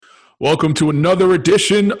Welcome to another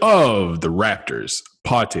edition of the Raptors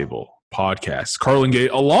Pod Table Podcast. Carlin Gate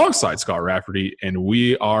alongside Scott Rafferty, and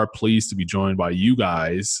we are pleased to be joined by you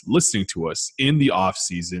guys listening to us in the off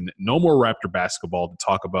season. No more Raptor basketball to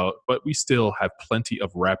talk about, but we still have plenty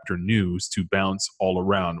of Raptor news to bounce all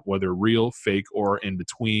around, whether real, fake, or in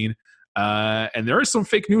between. And there is some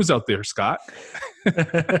fake news out there, Scott.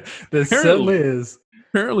 There certainly is.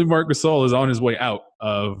 Apparently, Marc Gasol is on his way out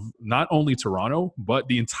of not only Toronto, but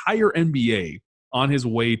the entire NBA on his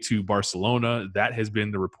way to Barcelona. That has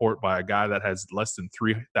been the report by a guy that has less than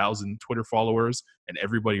 3,000 Twitter followers, and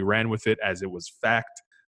everybody ran with it as it was fact.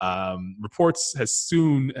 Reports has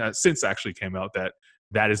since actually came out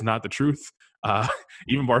that is not the truth.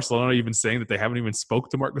 Even Barcelona even saying that they haven't even spoke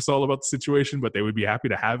to Marc Gasol about the situation, but they would be happy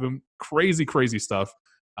to have him. Crazy, crazy stuff.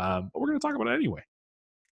 But we're going to talk about it anyway.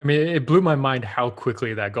 I mean, it blew my mind how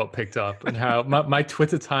quickly that got picked up and how my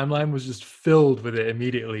Twitter timeline was just filled with it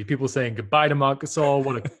immediately. People saying goodbye to Marc Gasol.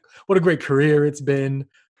 What a great career it's been.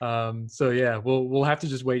 So yeah, we'll have to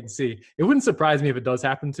just wait and see. It wouldn't surprise me if it does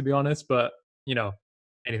happen, to be honest, but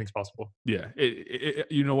anything's possible. Yeah,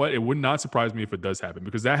 you know what? It would not surprise me if it does happen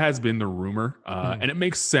because that has been the rumor, and it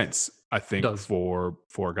makes sense. I think for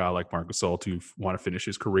a guy like Marc Gasol to want to finish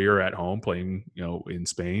his career at home playing, in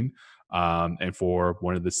Spain. And for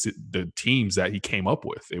one of the teams that he came up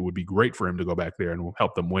with, it would be great for him to go back there and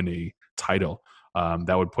help them win a title.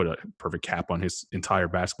 That would put a perfect cap on his entire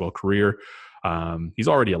basketball career. He's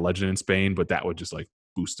already a legend in Spain, but that would just like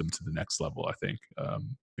boost him to the next level, I think,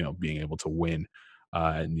 being able to win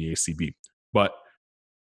in the ACB. But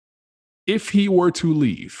if he were to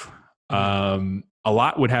leave, a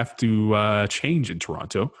lot would have to change in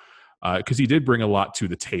Toronto because he did bring a lot to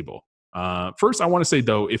the table. First, I want to say,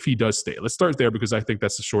 though, if he does stay, let's start there because I think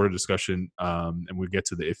that's a shorter discussion, and we'll get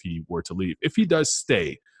to the if he were to leave. If he does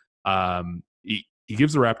stay, he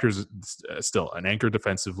gives the Raptors still an anchor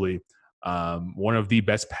defensively, one of the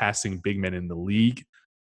best passing big men in the league,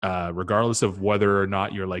 regardless of whether or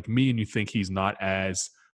not you're like me and you think he's not as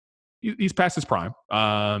he's past his prime,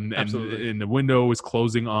 and the window is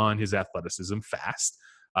closing on his athleticism fast.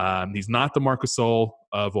 He's not the Marc Gasol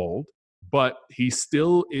of old. But he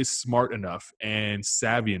still is smart enough and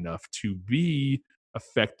savvy enough to be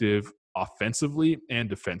effective offensively and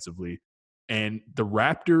defensively. And the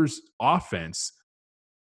Raptors' offense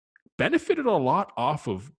benefited a lot off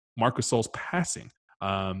of Marc Gasol's passing.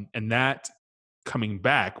 And that coming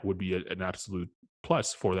back would be an absolute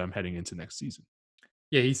plus for them heading into next season.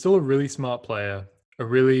 Yeah, he's still a really smart player,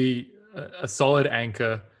 a solid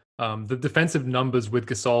anchor. The defensive numbers with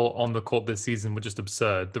Gasol on the court this season were just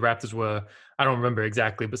absurd. The Raptors were, I don't remember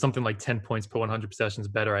exactly, but something like 10 points per 100 possessions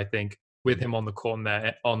better, I think, with him on the court and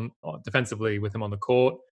that on defensively with him on the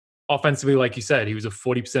court. Offensively, like you said, he was a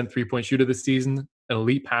 40% three-point shooter this season, an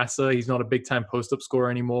elite passer. He's not a big-time post-up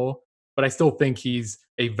scorer anymore, but I still think he's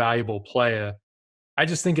a valuable player. I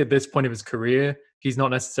just think at this point of his career, he's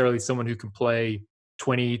not necessarily someone who can play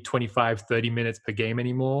 20, 25, 30 minutes per game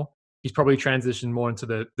anymore. He's probably transitioned more into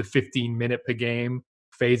the 15-minute per game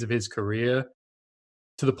phase of his career,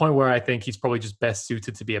 to the point where I think he's probably just best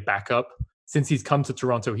suited to be a backup. Since he's come to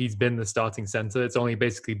Toronto, he's been the starting center. It's only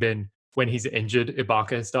basically been when he's injured,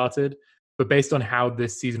 Ibaka has started. But based on how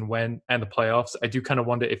this season went and the playoffs, I do kind of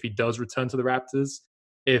wonder if he does return to the Raptors.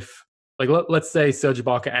 If, let's say Serge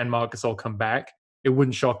Ibaka and Marc Gasol come back, it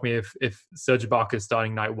wouldn't shock me if Serge Ibaka is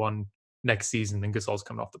starting night one next season and Gasol's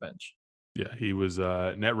coming off the bench. Yeah, he was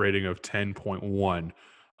net rating of 10.1.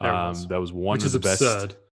 That was one Which of the absurd.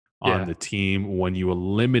 Best on the team when you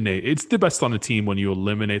eliminate. It's the best on the team when you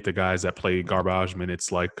eliminate the guys that play garbage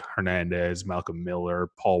minutes like Hernandez, Malcolm Miller,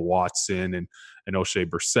 Paul Watson, and O'Shea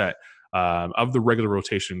Brissett. Of the regular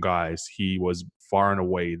rotation guys, he was far and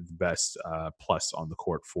away the best plus on the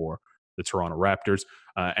court for the Toronto Raptors.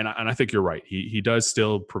 And I think you're right. He does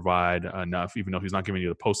still provide enough, even though he's not giving you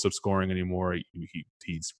the post-up scoring anymore.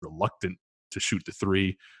 He's reluctant to shoot the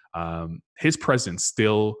three. His presence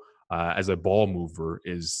still as a ball mover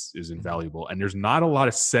is invaluable. And there's not a lot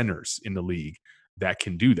of centers in the league that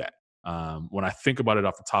can do that. When I think about it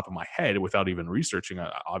off the top of my head, without even researching,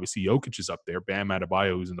 obviously Jokic is up there. Bam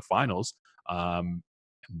Adebayo, who's in the finals.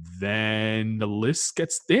 Then the list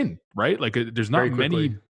gets thin, right? Like there's not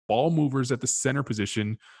many ball movers at the center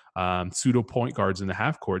position, pseudo point guards in the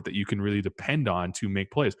half court that you can really depend on to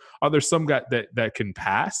make plays. There's some guy that can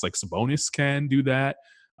pass, like Sabonis can do that.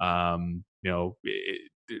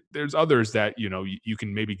 There's others that you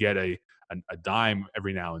can maybe get a dime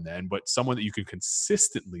every now and then, but someone that you can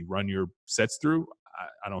consistently run your sets through,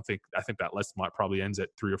 I think that list might probably ends at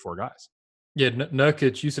 3 or 4 guys. Yeah,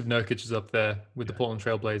 Yusuf Nurkic is up there with the Portland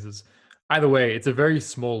Trailblazers. either way, it's a very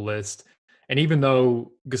small list. And even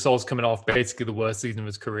though Gasol's coming off basically the worst season of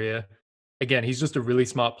his career, again, he's just a really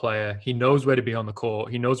smart player. He knows where to be on the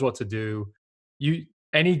court. He knows what to do. You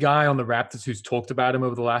any guy on the Raptors who's talked about him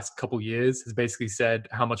over the last couple years has basically said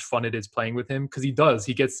how much fun it is playing with him because he does.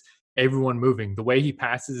 He gets everyone moving. The way he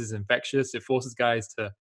passes is infectious. It forces guys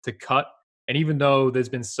to cut. And even though there's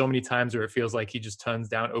been so many times where it feels like he just turns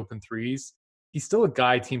down open threes, he's still a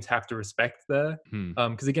guy teams have to respect there.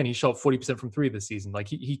 Because again, he shot 40% from three this season. Like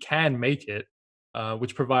he can make it,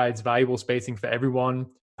 which provides valuable spacing for everyone.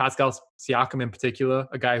 Pascal Siakam in particular,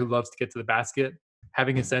 a guy who loves to get to the basket,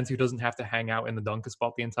 having a sense who doesn't have to hang out in the dunker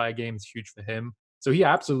spot the entire game is huge for him. So he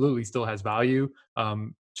absolutely still has value,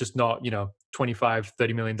 just not,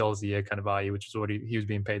 $25-30 million a year kind of value, which is what he was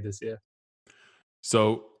being paid this year.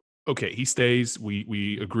 So, okay, he stays.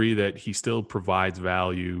 We agree that he still provides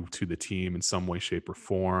value to the team in some way, shape, or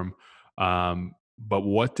form. But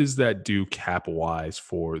what does that do cap-wise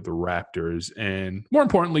for the Raptors? And more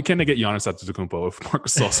importantly, can they get Giannis Antetokounmpo if Marc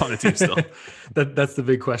Gasol's on the team still? That's the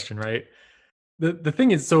big question, right? The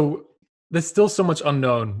thing is, so there's still so much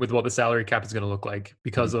unknown with what the salary cap is going to look like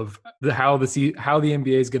because of how the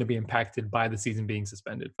NBA is going to be impacted by the season being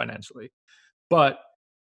suspended financially. But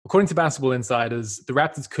according to Basketball Insiders, the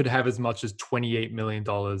Raptors could have as much as $28 million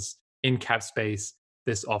in cap space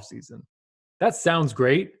this offseason. That sounds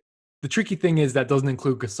great. The tricky thing is that doesn't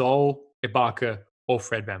include Gasol, Ibaka, or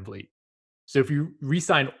Fred VanVleet. So if you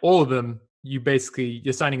re-sign all of them,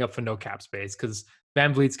 you're signing up for no cap space because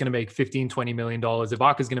VanVleet's going to make $15-20 million.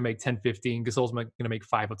 Ibaka's going to make 10-15. Gasol's going to make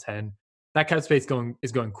 5 or 10. That cap space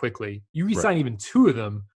is going quickly. You re-sign even two of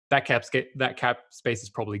them, that cap space is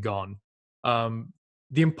probably gone.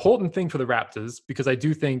 The important thing for the Raptors, because I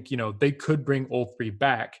do think they could bring all three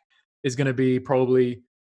back, is going to be probably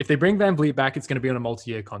if they bring VanVleet back, it's going to be on a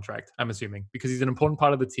multi-year contract. I'm assuming because he's an important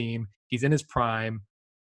part of the team. He's in his prime.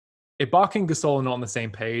 Ibaka and Gasol are not on the same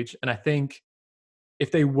page, and I think if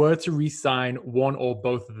they were to re-sign one or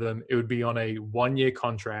both of them, it would be on a 1-year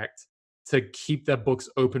contract to keep their books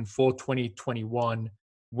open for 2021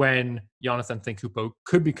 when Giannis Antetokounmpo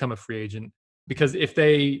could become a free agent. Because if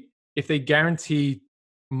they guarantee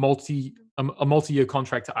a multi-year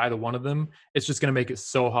contract to either one of them, it's just going to make it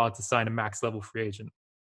so hard to sign a max level free agent.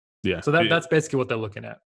 Yeah. So that's basically what they're looking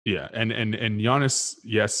at. Yeah. And Giannis,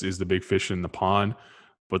 yes, is the big fish in the pond,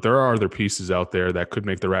 but there are other pieces out there that could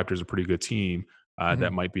make the Raptors a pretty good team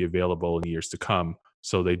that might be available in years to come.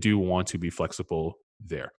 So they do want to be flexible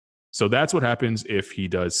there. So that's what happens if he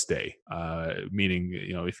does stay, meaning,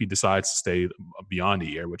 if he decides to stay beyond a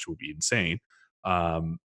year, which would be insane.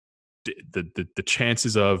 The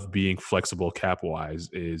chances of being flexible cap wise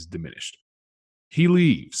is diminished. He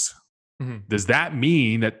leaves. Does that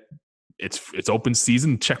mean that it's open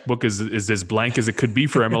season? Checkbook is as blank as it could be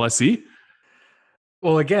for MLSE?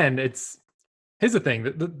 Well, again, here's the thing: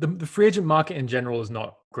 the free agent market in general is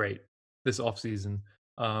not great this offseason.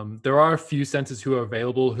 There are a few centers who are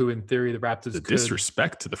available who, in theory, the Raptors could.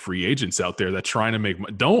 Disrespect to the free agents out there that trying to make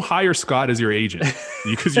money. Don't hire Scott as your agent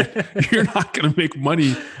because you're not going to make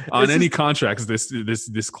money on any contracts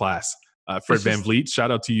this class. Fred VanVleet,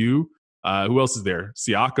 shout out to you. Who else is there?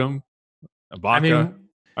 Siakam, Ibaka.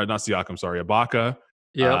 Not Siakam, sorry, Ibaka.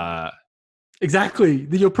 Yeah. Exactly.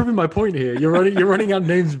 You're proving my point here. You're running out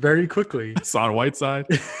names very quickly. Hassan Whiteside.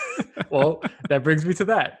 Well, that brings me to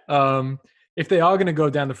that. If they are going to go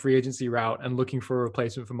down the free agency route and looking for a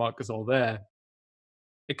replacement for Marc Gasol there,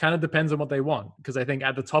 it kind of depends on what they want. Because I think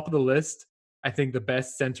at the top of the list, I think the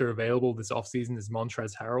best center available this offseason is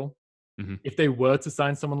Montrezl Harrell. If they were to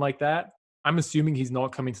sign someone like that, I'm assuming he's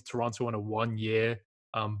not coming to Toronto on a 1-year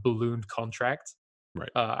ballooned contract. Right.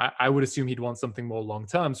 I would assume he'd want something more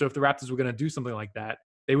long-term. So if the Raptors were going to do something like that,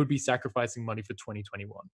 they would be sacrificing money for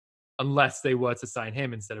 2021, unless they were to sign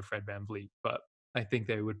him instead of Fred VanVleet. But I think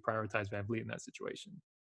they would prioritize VanVleet in that situation.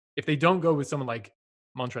 If they don't go with someone like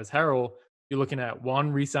Montrezl Harrell, you're looking at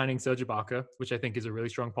one, re-signing Serge Ibaka, which I think is a really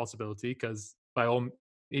strong possibility because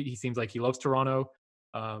he seems like he loves Toronto.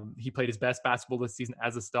 He played his best basketball this season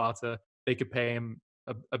as a starter. They could pay him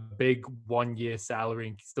a big 1-year salary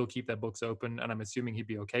and still keep their books open, and I'm assuming he'd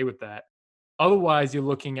be okay with that. Otherwise, you're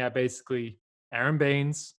looking at basically Aaron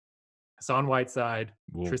Baines, Hassan Whiteside,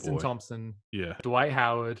 Tristan Thompson, Dwight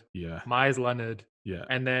Howard, Myers Leonard,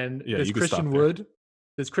 and then there's Christian Wood.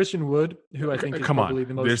 There's Christian Wood, who I think is probably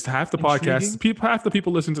the most. There's half the podcast. Half the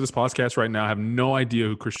people listening to this podcast right now have no idea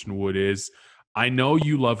who Christian Wood is. I know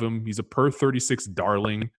you love him. He's a per 36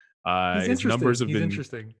 darling. His numbers have been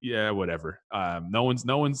interesting. Yeah, whatever. No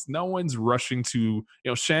one's rushing to.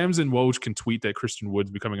 Shams and Woj can tweet that Christian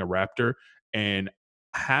Wood's becoming a Raptor, and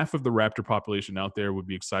half of the Raptor population out there would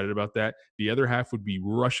be excited about that. The other half would be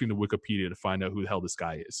rushing to Wikipedia to find out who the hell this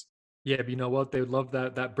guy is. Yeah, but you know what? They would love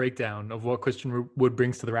that breakdown of what Christian Wood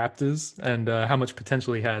brings to the Raptors and how much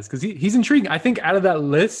potential he has, because he's intriguing. I think out of that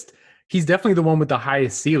list, he's definitely the one with the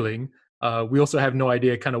highest ceiling. We also have no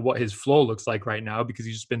idea kind of what his floor looks like right now because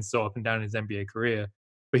he's just been so up and down in his NBA career.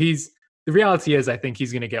 But the reality is, I think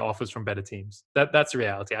he's going to get offers from better teams. That's the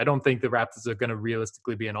reality. I don't think the Raptors are going to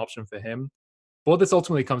realistically be an option for him. But what this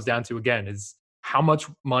ultimately comes down to, again, is how much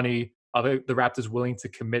money are the Raptors willing to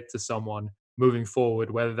commit to someone moving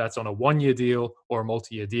forward, whether that's on a 1-year deal or a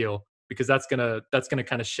multi-year deal, because that's gonna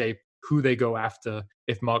kind of shape who they go after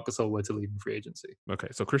if Marc Gasol were to leave in free agency. Okay,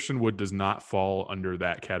 so Christian Wood does not fall under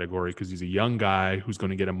that category because he's a young guy who's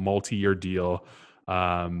going to get a multi-year deal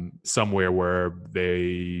somewhere where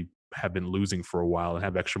they have been losing for a while and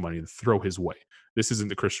have extra money to throw his way. This isn't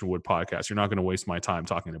the Christian Wood podcast. You're not going to waste my time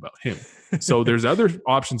talking about him. So there's other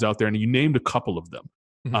options out there, and you named a couple of them.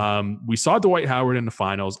 Mm-hmm. We saw Dwight Howard in the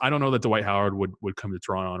finals. I don't know that Dwight Howard would come to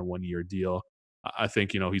Toronto on a 1-year deal. I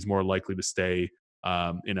think, he's more likely to stay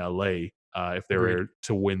in LA if they were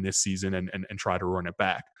to win this season and try to run it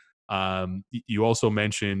back. You also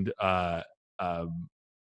mentioned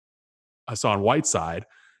Hassan Whiteside,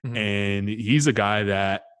 mm-hmm. and he's a guy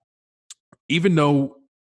that, even though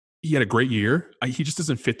he had a great year, he just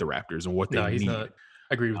doesn't fit the Raptors and what they need. Not.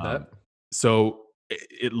 I agree with that. So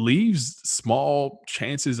it leaves small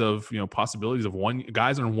chances of, possibilities of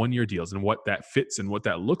guys on 1-year deals and what that fits and what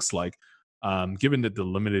that looks like, given that the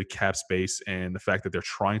limited cap space and the fact that they're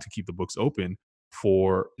trying to keep the books open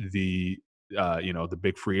for the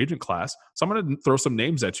big free agent class. So I'm going to throw some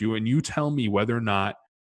names at you, and you tell me whether or not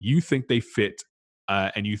you think they fit,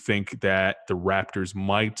 and you think that the Raptors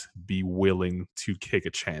might be willing to take a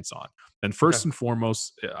chance on. And first and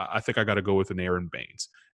foremost, I think I got to go with an Aaron Baines.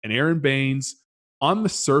 And Aaron Baines, on the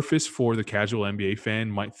surface, for the casual NBA fan,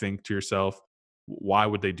 might think to yourself, why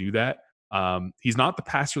would they do that? He's not the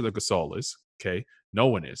passer that Gasol is. Okay, no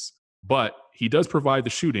one is, but he does provide the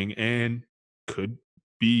shooting and could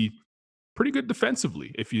be pretty good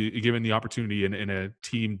defensively if you given the opportunity in a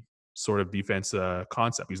team sort of defense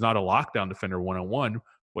concept. He's not a lockdown defender 1-on-1,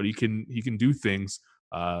 but he can do things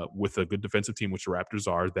with a good defensive team, which the Raptors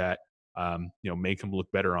are, that make him look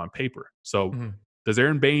better on paper. So does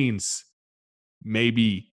Aaron Baines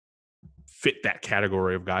maybe fit that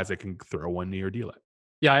category of guys that can throw a 1-year deal at?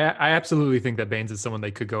 Yeah, I absolutely think that Baines is someone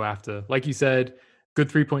they could go after. Like you said, good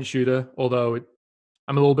 3-point shooter, although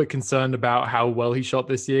I'm a little bit concerned about how well he shot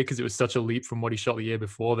this year because it was such a leap from what he shot the year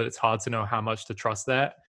before that it's hard to know how much to trust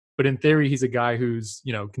that. But in theory, he's a guy who's,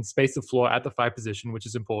 can space the floor at the 5 position, which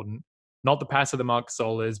is important. Not the passer that Marc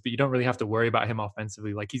Gasol is, but you don't really have to worry about him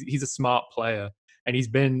offensively. Like he's a smart player, and he's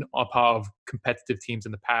been a part of competitive teams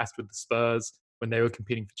in the past with the Spurs when they were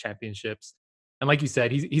competing for championships. And like you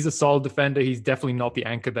said, he's a solid defender. He's definitely not the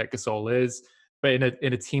anchor that Gasol is, but in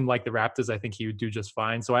a team like the Raptors, I think he would do just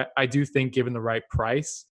fine. So I do think, given the right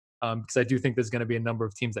price, because I do think there's going to be a number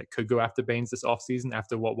of teams that could go after Baines this offseason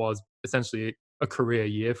after what was essentially a career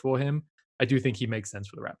year for him. I do think he makes sense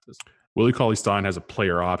for the Raptors. Willie Cauley-Stein has a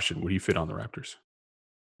player option. Would he fit on the Raptors?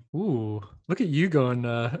 Ooh, look at you going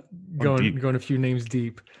a few names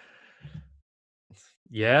deep.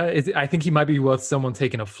 Yeah, I think he might be worth someone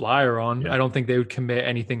taking a flyer on. Yeah. I don't think they would commit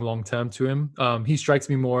anything long-term to him. He strikes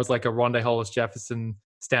me more as like a Rondae Hollis-Jefferson,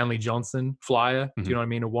 Stanley Johnson flyer. Mm-hmm. Do you know what I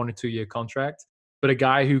mean? A 1 or 2 year contract. But a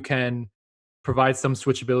guy who can provide some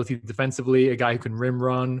switchability defensively, a guy who can rim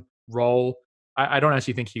run, roll. I don't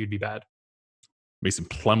actually think he would be bad. Mason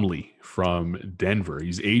Plumlee from Denver.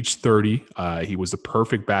 He's age 30. He was the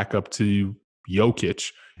perfect backup to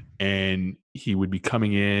Jokic, and he would be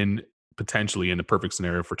coming in potentially in the perfect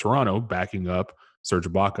scenario for Toronto, backing up Serge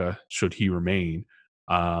Ibaka should he remain.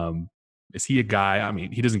 Is he a guy? I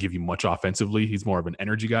mean, he doesn't give you much offensively. He's more of an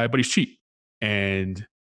energy guy, but he's cheap and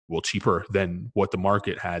cheaper than what the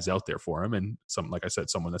market has out there for him. And like I said,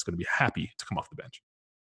 someone that's going to be happy to come off the bench.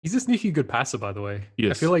 He's a sneaky good passer, by the way.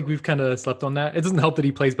 I feel like we've kind of slept on that. It doesn't help that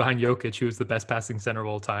he plays behind Jokic, who is the best passing center of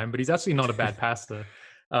all time, but he's actually not a bad passer.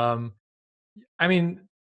 I mean,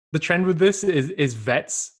 the trend with this is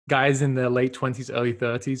vets, guys in their late 20s, early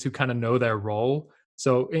 30s who kind of know their role.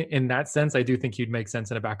 So in that sense, I do think he'd make sense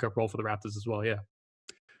in a backup role for the Raptors as well, yeah.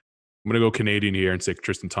 I'm going to go Canadian here and say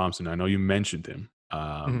Tristan Thompson. I know you mentioned him.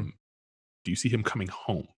 Do you see him coming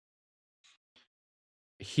home?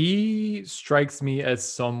 He strikes me as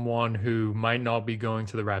someone who might not be going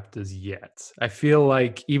to the Raptors yet. I feel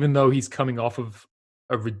like even though he's coming off of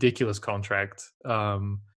a ridiculous contract, he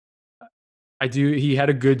had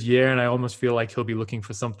a good year, and I almost feel like he'll be looking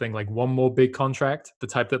for something like one more big contract, the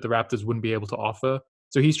type that the Raptors wouldn't be able to offer.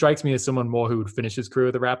 So he strikes me as someone more who would finish his career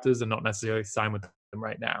with the Raptors and not necessarily sign with them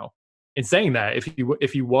right now. In saying that,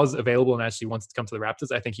 if he was available and actually wants to come to the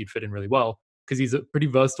Raptors, I think he'd fit in really well because he's a pretty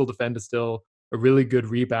versatile defender still, a really good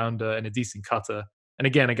rebounder and a decent cutter. And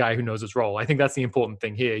again, a guy who knows his role. I think that's the important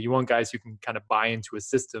thing here. You want guys who can kind of buy into a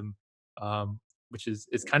system, which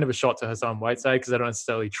is kind of a shot to Hassan Whiteside because I don't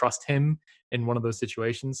necessarily trust him in one of those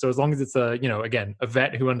situations. So as long as it's again, a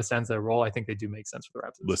vet who understands their role, I think they do make sense for the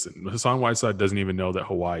Raptors. Listen, Hassan Whiteside doesn't even know that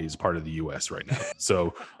Hawaii is part of the U.S. right now.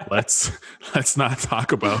 So let's not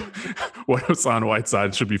talk about what Hassan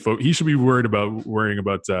Whiteside should be. He should be worrying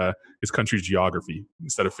about his country's geography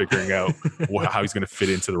instead of figuring out how he's going to fit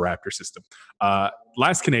into the Raptor system.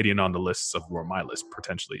 Last Canadian on the list or my list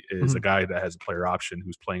potentially is a guy that has a player option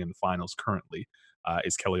who's playing in the finals currently.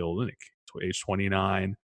 Is Kelly Olynyk, age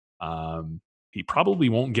 29. He probably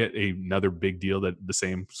won't get another big deal, that the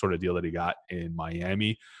same sort of deal that he got in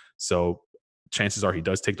Miami. So chances are he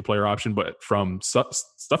does take the player option. But from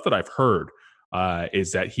stuff that I've heard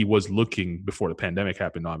is that he was looking, before the pandemic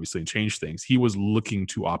happened, obviously, and changed things, he was looking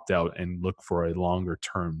to opt out and look for a longer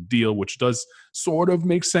term deal, which does sort of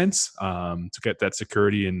make sense to get that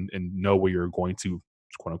security and know where you're going to,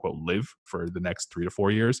 quote unquote, live for the next 3 to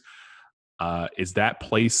 4 years. Is that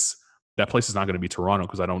place is not going to be Toronto,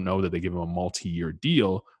 because I don't know that they give him a multi-year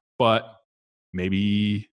deal, but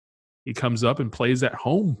maybe he comes up and plays at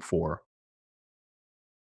home for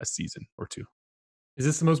a season or two. Is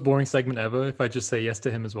this the most boring segment ever if I just say yes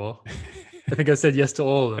to him as well? I think I said yes to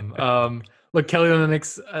all of them. Look, Kelly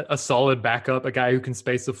Olynyk's a solid backup, a guy who can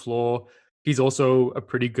space the floor. He's also a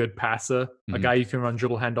pretty good passer, a guy you can run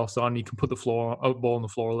dribble handoffs on. You can put the ball on the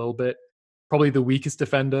floor a little bit. Probably the weakest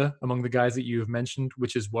defender among the guys that you have mentioned,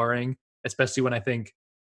 which is worrying, especially when I think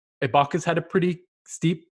Ibaka's had a pretty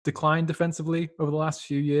steep decline defensively over the last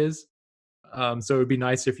few years. So it would be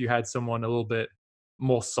nice if you had someone a little bit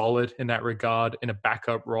more solid in that regard in a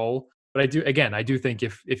backup role. But I do think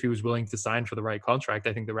if he was willing to sign for the right contract,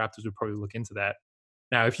 I think the Raptors would probably look into that.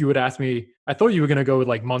 Now, if you would ask me, I thought you were going to go with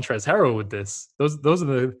like Montrezl Harrell with this. Those are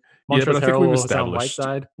the Montrezl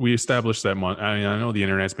Harrell, we established that. I know the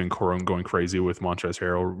internet's been going crazy with Montrezl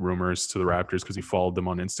Harrell rumors to the Raptors because he followed them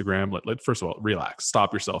on Instagram. Let first of all, relax,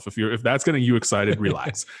 stop yourself. If that's getting you excited,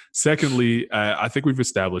 relax. Secondly, I think we've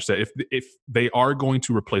established that if they are going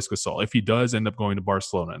to replace Gasol, if he does end up going to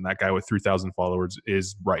Barcelona, and that guy with 3,000 followers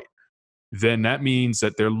is right, then that means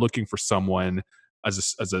that they're looking for someone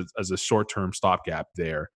as a short-term stopgap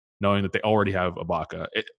there, knowing that they already have Ibaka.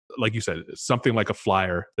 Like you said, something like a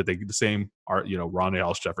flyer that the same are, Ronnie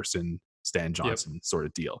Ellis Jefferson, Stan Johnson sort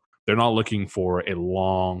of deal. They're not looking for a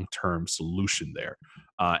long-term solution there.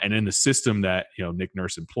 And in the system that, Nick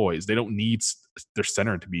Nurse employs, they don't need their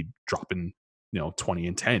center to be dropping, 20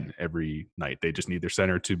 and 10 every night. They just need their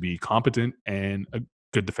center to be competent and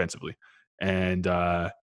good defensively. And,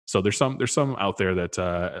 so there's some out there that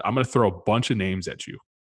I'm going to throw a bunch of names at you.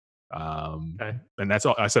 Okay. And that's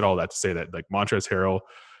all. I said all that to say that, like, Montrezl Harrell,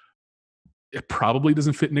 it probably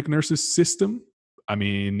doesn't fit Nick Nurse's system. I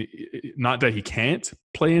mean, not that he can't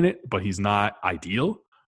play in it, but he's not ideal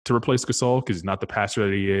to replace Gasol because he's not the passer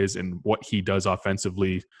that he is, and what he does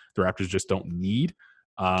offensively, the Raptors just don't need.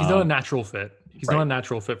 He's not a natural fit. He's not a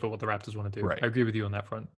natural fit for what the Raptors want to do. Right. I agree with you on that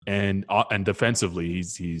front. And defensively,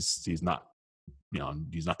 he's not.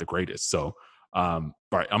 He's not the greatest. So, all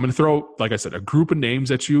right, I'm going to throw, like I said, a group of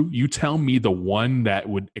names at you. You tell me the one that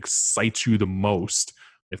would excite you the most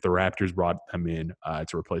if the Raptors brought him in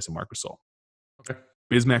to replace Marc Gasol. Okay.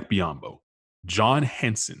 Bismack Biyombo, John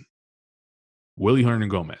Henson, Willy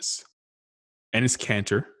Hernangomez, Enes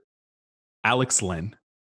Kanter, Alex Len,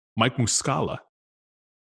 Mike Muscala,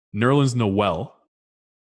 Nerlens Noel,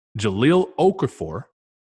 Jahlil Okafor,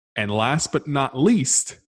 and last but not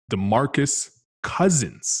least, DeMarcus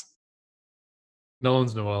Cousins.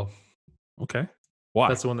 Nerlens Noel. Okay. Why?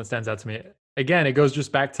 That's the one that stands out to me. Again, it goes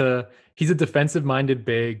just back to he's a defensive-minded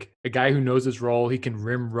big, a guy who knows his role. He can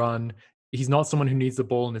rim run. He's not someone who needs the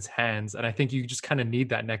ball in his hands. And I think you just kind of need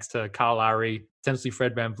that next to Kyle Lowry, potentially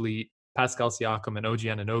Fred VanVleet, Pascal Siakam, and OG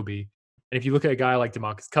Anunoby. And if you look at a guy like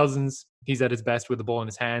DeMarcus Cousins, he's at his best with the ball in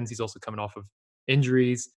his hands. He's also coming off of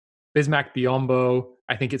injuries. Bismack Biyombo,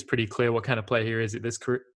 I think it's pretty clear what kind of player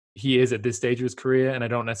he is at this stage of his career, and I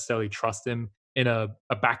don't necessarily trust him in a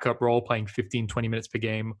backup role playing 15, 20 minutes per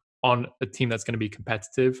game on a team that's going to be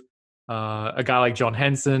competitive. A guy like John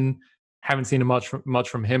Henson, haven't seen much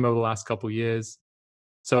from him over the last couple of years.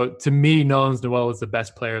 So to me, Nerlens Noel is the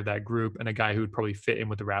best player of that group and a guy who would probably fit in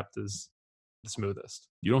with the Raptors the smoothest.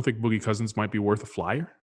 You don't think Boogie Cousins might be worth a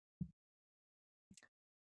flyer?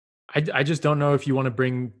 I just don't know if you want to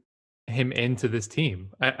bring him into this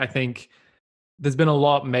team. I think there's been a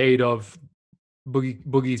lot made of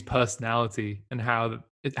Boogie's personality and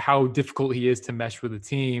how difficult he is to mesh with the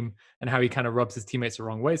team and how he kind of rubs his teammates the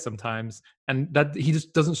wrong way sometimes. And that he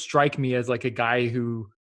just doesn't strike me as like a guy who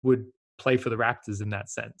would play for the Raptors in that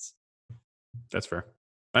sense. That's fair.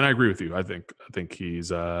 And I agree with you. I think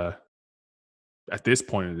he's at this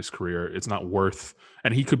point in his career, it's not worth,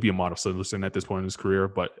 and he could be a model citizen at this point in his career,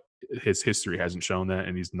 but his history hasn't shown that,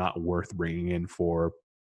 and he's not worth bringing in for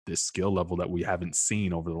this skill level that we haven't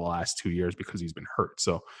seen over the last 2 years because he's been hurt.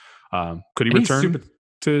 So, could he return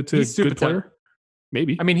to good player?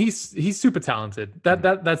 Maybe. I mean, he's super talented.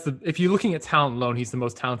 That's the, if you're looking at talent alone, he's the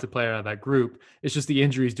most talented player out of that group. It's just the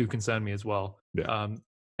injuries do concern me as well. Yeah.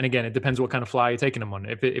 And again, it depends what kind of fly you're taking him on.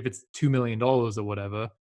 If it's $2 million or whatever,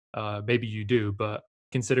 maybe you do. But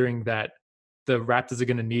considering that the Raptors are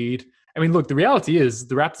going to need, I mean, look, the reality is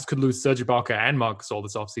the Raptors could lose Serge Ibaka and Marc Gasol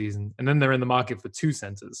this offseason, and then they're in the market for 2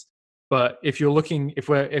 centers. But if you're looking, if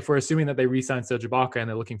we're assuming that they re-sign Serge Ibaka and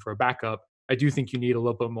they're looking for a backup, I do think you need a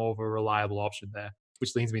little bit more of a reliable option there,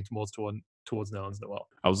 which leans me towards Nerlens Noel.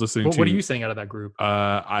 I was listening to. What are you saying out of that group?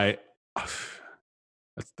 That's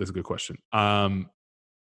a good question.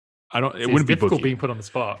 It wouldn't be difficult being put on the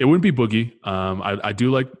spot. It wouldn't be Boogie. I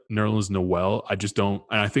do like Nerlens Noel. I just don't,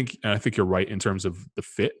 and I think you're right in terms of the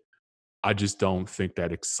fit. I just don't think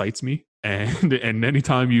that excites me. And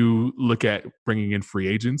anytime you look at bringing in free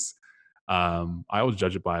agents, I always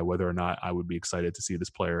judge it by whether or not I would be excited to see this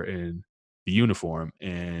player in the uniform,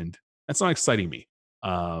 and that's not exciting me.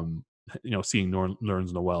 Seeing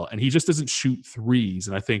Nerlens Noel, and he just doesn't shoot threes,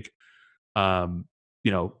 and I think,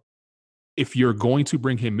 if you're going to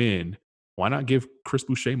bring him in, why not give Chris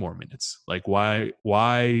Boucher more minutes? Like, why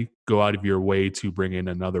go out of your way to bring in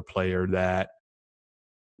another player that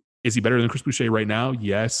is he better than Chris Boucher right now?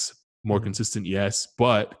 Yes. More consistent? Yes.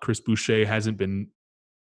 But Chris Boucher hasn't been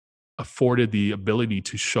afforded the ability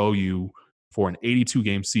to show you for an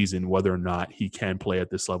 82-game season whether or not he can play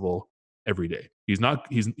at this level every day.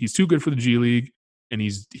 He's too good for the G League, and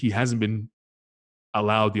he hasn't been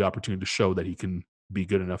allowed the opportunity to show that he can be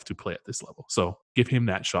good enough to play at this level. So give him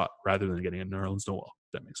that shot rather than getting a Nerlens Noel.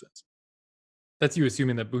 If that makes sense. That's you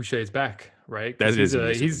assuming that Boucher is back, right? He's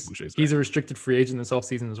a restricted free agent this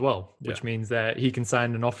offseason as well, which means that he can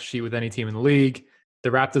sign an offer sheet with any team in the league. The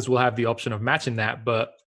Raptors will have the option of matching that,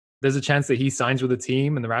 but there's a chance that he signs with a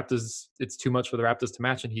team and the Raptors, it's too much for the Raptors to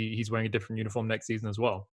match, and he's wearing a different uniform next season as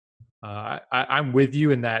well. I'm with you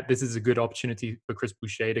in that this is a good opportunity for Chris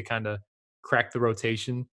Boucher to kind of crack the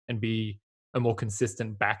rotation and be a more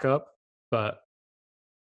consistent backup, but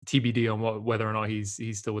TBD on whether or not he's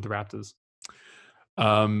still with the Raptors.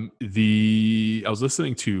 I was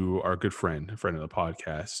listening to our good friend of the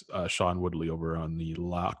podcast, Sean Woodley, over on the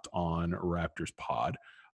Locked On Raptors pod.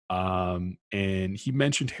 And he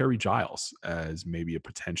mentioned Harry Giles as maybe a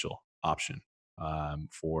potential option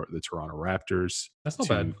for the Toronto Raptors. That's not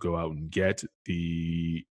bad. Go out and get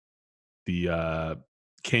the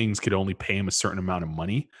Kings could only pay him a certain amount of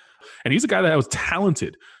money. And he's a guy that was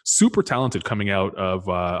talented, super talented coming out of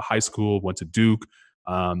high school, went to Duke.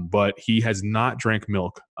 But he has not drank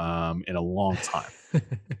milk in a long time.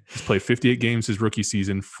 He's played 58 games his rookie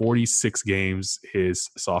season, 46 games his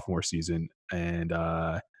sophomore season, and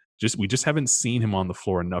we just haven't seen him on the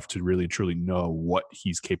floor enough to really truly know what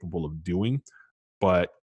he's capable of doing. But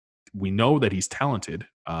we know that he's talented.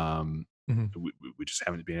 We just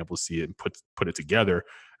haven't been able to see it and put it together.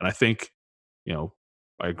 And I think,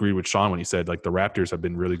 I agree with Sean when he said, like, the Raptors have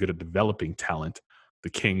been really good at developing talent.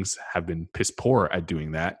 The Kings have been piss poor at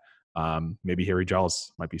doing that. Maybe Harry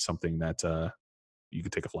Giles might be something that you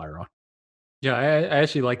could take a flyer on. Yeah, I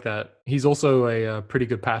actually like that. He's also a pretty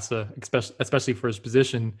good passer, especially for his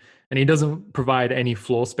position. And he doesn't provide any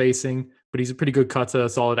floor spacing, but he's a pretty good cutter,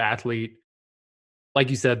 solid athlete. Like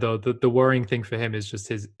you said, though, the worrying thing for him is just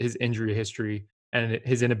his injury history and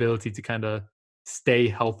his inability to kind of stay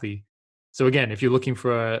healthy. So again, if you're looking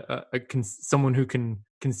for someone who can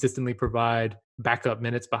consistently provide backup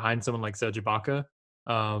minutes behind someone like Serge Ibaka,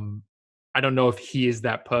 I don't know if he is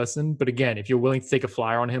that person. But again, if you're willing to take a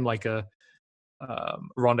flyer on him, like a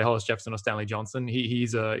Rondae Hollis-Jefferson or Stanley Johnson,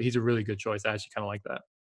 he's a really good choice. I actually kind of like that.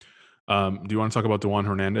 Do you want to talk about DeJuan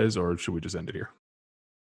Hernandez, or should we just end it here?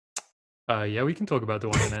 Yeah, we can talk about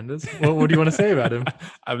DeJuan Hernandez. What do you want to say about him?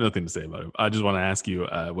 I have nothing to say about him. I just want to ask you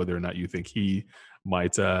whether or not you think he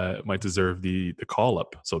might deserve the call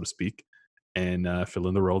up, so to speak, and fill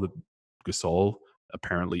in the role that Gasol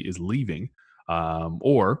apparently is leaving,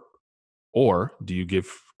 or do you give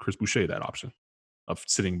Chris Boucher that option of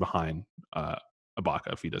sitting behind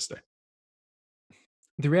Ibaka if he does stay?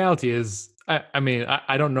 The reality is, I mean,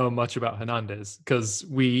 I don't know much about Hernandez because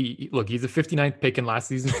he's a 59th pick in last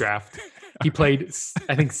season's draft. He played,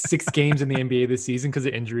 I think, 6 games in the NBA this season because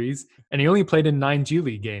of injuries, and he only played in 9 G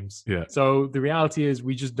League games. Yeah. So the reality is,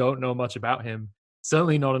 we just don't know much about him.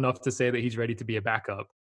 Certainly not enough to say that he's ready to be a backup.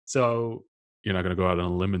 So you're not going to go out on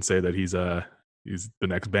a limb and say that he's the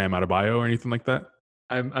next Bam Adebayo or anything like that.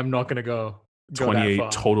 I'm not going to go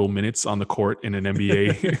 28 total minutes on the court in an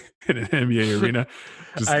NBA in an NBA arena.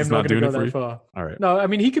 I'm not going to go that far. All right. No, I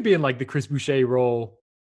mean, he could be in like the Chris Boucher role,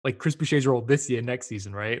 like Chris Boucher's role this year, next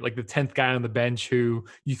season, right? Like the 10th guy on the bench who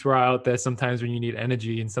you throw out there sometimes when you need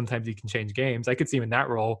energy, and sometimes he can change games. I could see him in that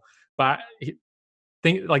role, but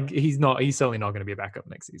he's certainly not going to be a backup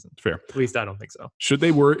next season. Fair. At least I don't think so. Should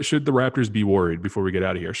the Raptors be worried, before we get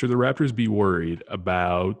out of here? Should the Raptors be worried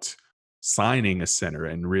about signing a center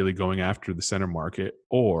and really going after the center market,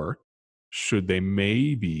 or should they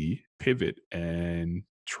maybe pivot and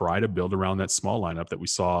try to build around that small lineup that we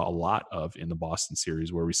saw a lot of in the Boston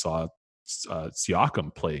series, where we saw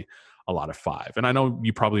Siakam play a lot of 5? And I know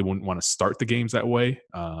you probably wouldn't want to start the games that way,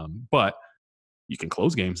 but you can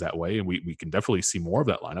close games that way, and we can definitely see more of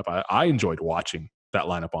that lineup. I enjoyed watching that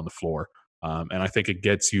lineup on the floor, and I think it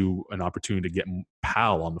gets you an opportunity to get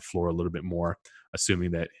Powell on the floor a little bit more,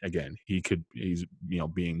 assuming that, again, he's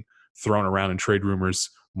being thrown around in trade rumors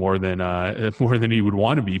more than he would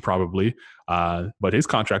want to be, probably. But his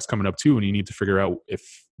contract's coming up too, and you need to figure out if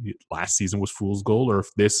last season was fool's gold or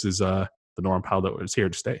if this is the Norm Powell that was here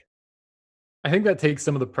to stay. I think that takes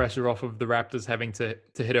some of the pressure off of the Raptors having to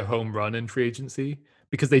hit a home run in free agency,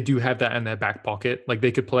 because they do have that in their back pocket. Like,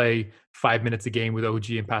 they could play 5 minutes a game with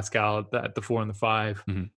OG and Pascal at the 4 and the 5.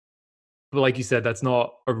 Mm-hmm. But like you said, that's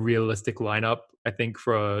not a realistic lineup, I think,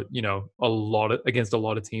 for against a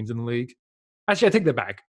lot of teams in the league. Actually, I take that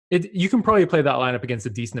back. You can probably play that lineup against a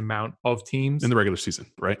decent amount of teams in the regular season,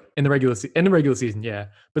 right? In the regular season, yeah.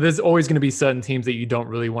 But there's always going to be certain teams that you don't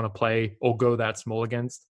really want to play or go that small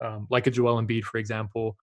against, like a Joel Embiid, for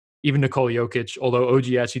example. Even Nikola Jokic, although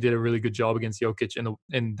OG actually did a really good job against Jokic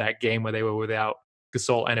in that game where they were without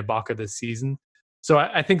Gasol and Ibaka this season. So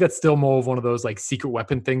I think that's still more of one of those like secret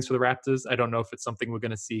weapon things for the Raptors. I don't know if it's something we're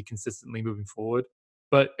going to see consistently moving forward.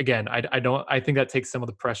 But again, I think that takes some of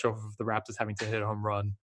the pressure off of the Raptors having to hit a home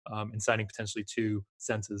run and signing potentially 2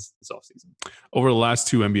 centers this offseason. Over the last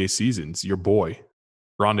 2 NBA seasons, your boy,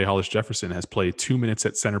 Rondae Hollis-Jefferson, has played 2 minutes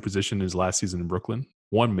at center position in his last season in Brooklyn,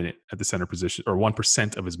 1 minute at the center position, or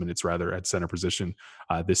 1% of his minutes, rather, at center position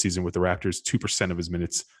this season with the Raptors, 2% of his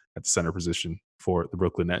minutes at the center position for the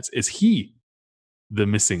Brooklyn Nets. Is he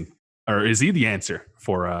the answer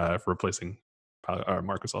for replacing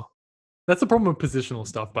Marc Gasol? That's the problem with positional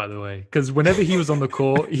stuff, by the way, because whenever he was on the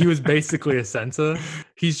court, he was basically a center.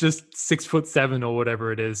 He's just 6'7" or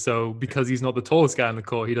whatever it is. So because he's not the tallest guy on the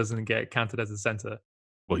court, he doesn't get counted as a center.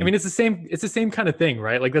 Well, I mean, it's the same kind of thing,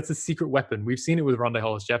 right? Like, that's a secret weapon. We've seen it with Rondae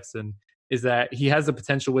Hollis-Jefferson, is that he has the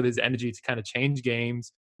potential with his energy to kind of change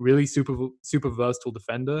games, really super versatile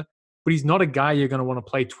defender, but he's not a guy you're going to want to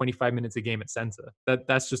play 25 minutes a game at center.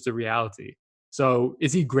 That's just a reality. So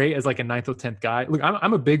is he great as like a 9th or 10th guy? Look,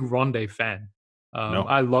 I'm a big Rondae fan. No.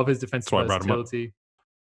 I love his defensive versatility.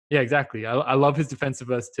 Yeah, exactly. I love his defensive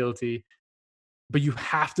versatility. But you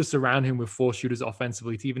have to surround him with 4 shooters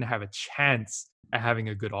offensively to even have a chance at having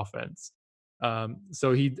a good offense.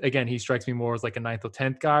 So he strikes me more as like a 9th or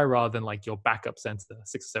 10th guy rather than like your backup center,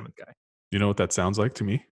 6th or 7th guy. You know what that sounds like to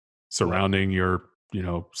me? Surrounding your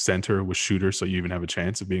center with shooters so you even have a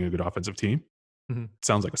chance of being a good offensive team. Mm-hmm. It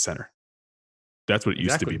sounds like a center. That's what it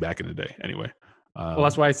used to be back in the day, anyway. Well,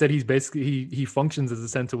 that's why I said he's basically he functions as a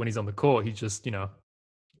center when he's on the court. He just they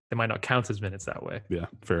might not count his minutes that way. Yeah,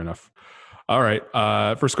 fair enough. All right,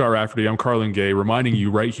 for Scott Rafferty, I'm Carlin Gay, reminding you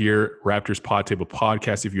right here, Raptors Pod Table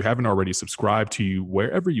Podcast. If you haven't already subscribed to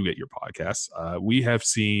wherever you get your podcasts, we have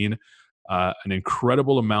seen an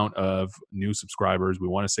incredible amount of new subscribers. We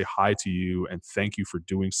want to say hi to you and thank you for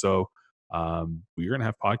doing so. We're going to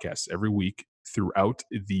have podcasts every week throughout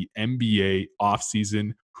the NBA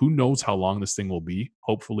offseason. Who knows how long this thing will be?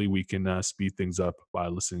 Hopefully we can speed things up by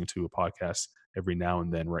listening to a podcast every now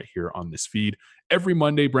and then right here on this feed. Every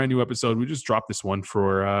Monday, brand new episode. We just dropped this one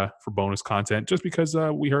for bonus content just because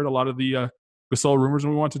we heard a lot of the Gasol rumors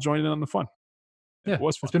and we want to join in on the fun. Yeah, it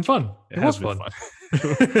was fun. It's been fun. It has been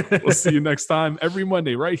fun. We'll see you next time every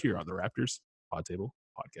Monday right here on the Raptors Pod Table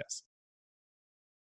Podcast.